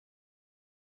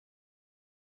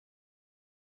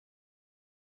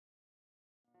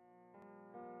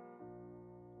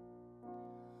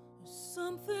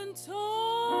Something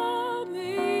told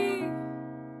me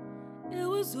it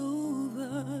was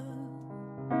over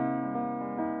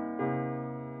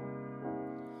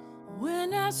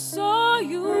when I saw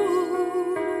you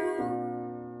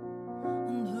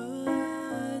and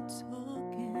her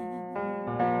talking,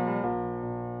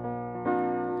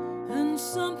 and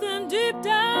something deep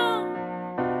down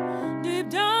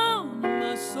in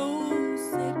my soul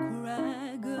said,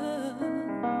 cry, girl.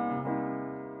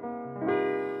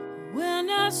 When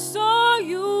I saw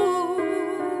you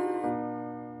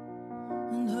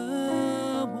and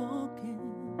her walking,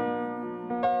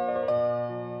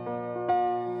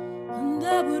 and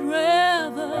I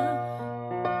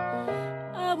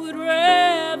would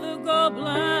rather go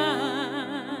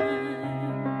blind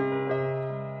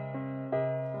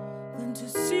than to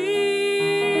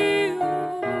see you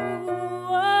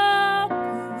walk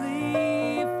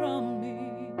away from me.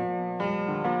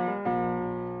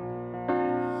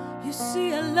 You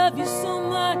see, I love you so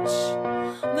much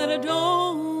that I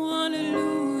don't want to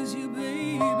lose you,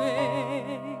 baby.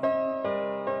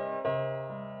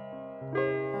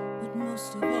 But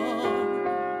most of all,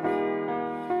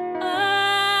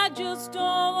 I just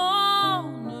don't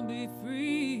want to be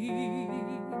free.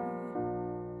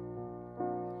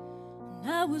 And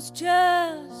I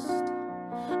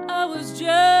was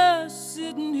just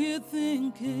sitting here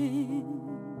thinking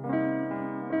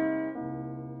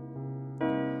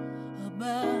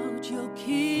about your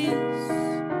kiss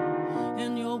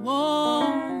and your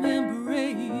warm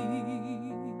embrace,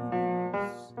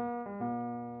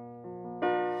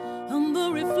 and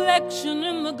the reflection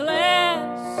in the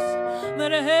glass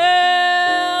that I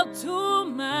held to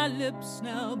my lips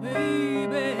now,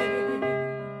 baby,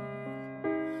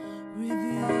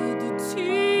 revealed the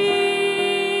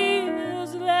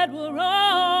tears that were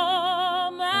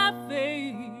on my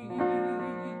face.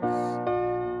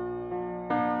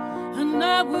 And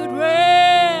I would rather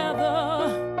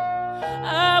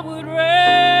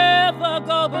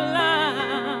go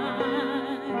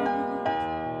blind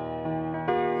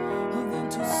than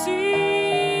to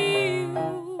see you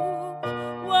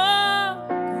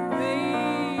walk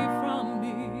away from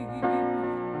me.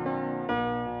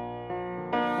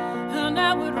 And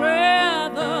I would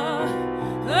rather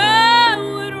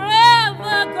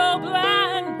go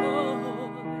blind, boy,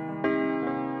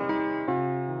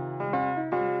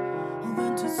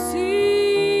 than to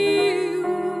see you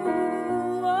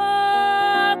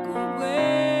walk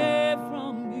away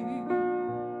from me.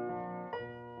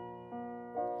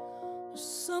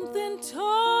 Something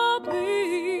told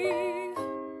me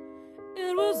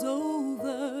it was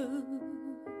over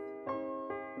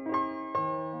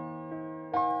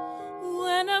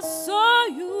when I saw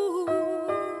you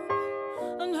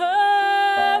and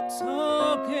her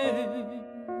talking,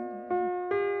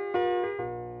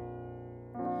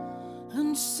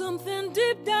 and something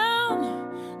deep down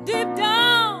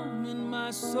in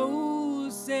my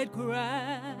soul said,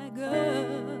 cry,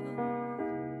 girl.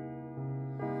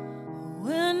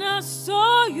 When I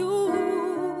saw you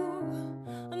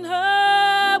and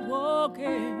her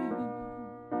walking,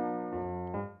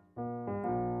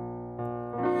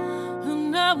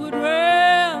 and I would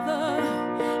rather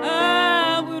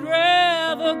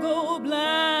go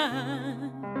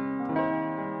blind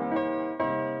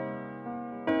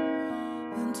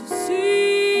than to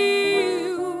see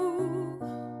you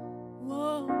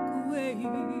walk away.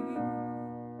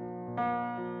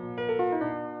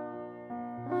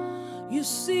 You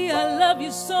see, I love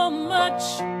you so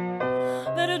much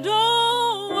that I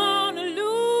don't want to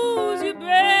lose you,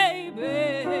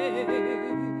 baby.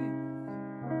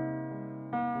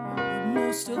 But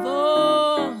most of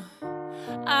all,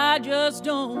 I just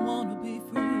don't want to be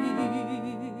free.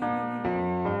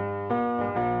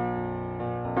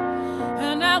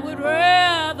 And I would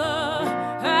rather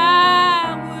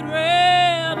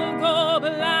go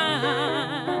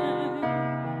blind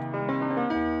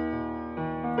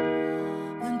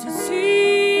than to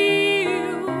see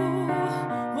you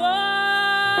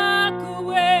walk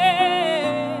away.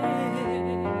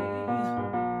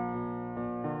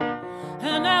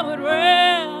 And I would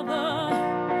rather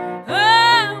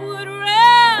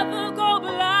go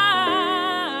blind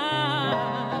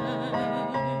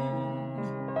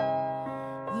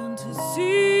than to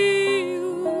see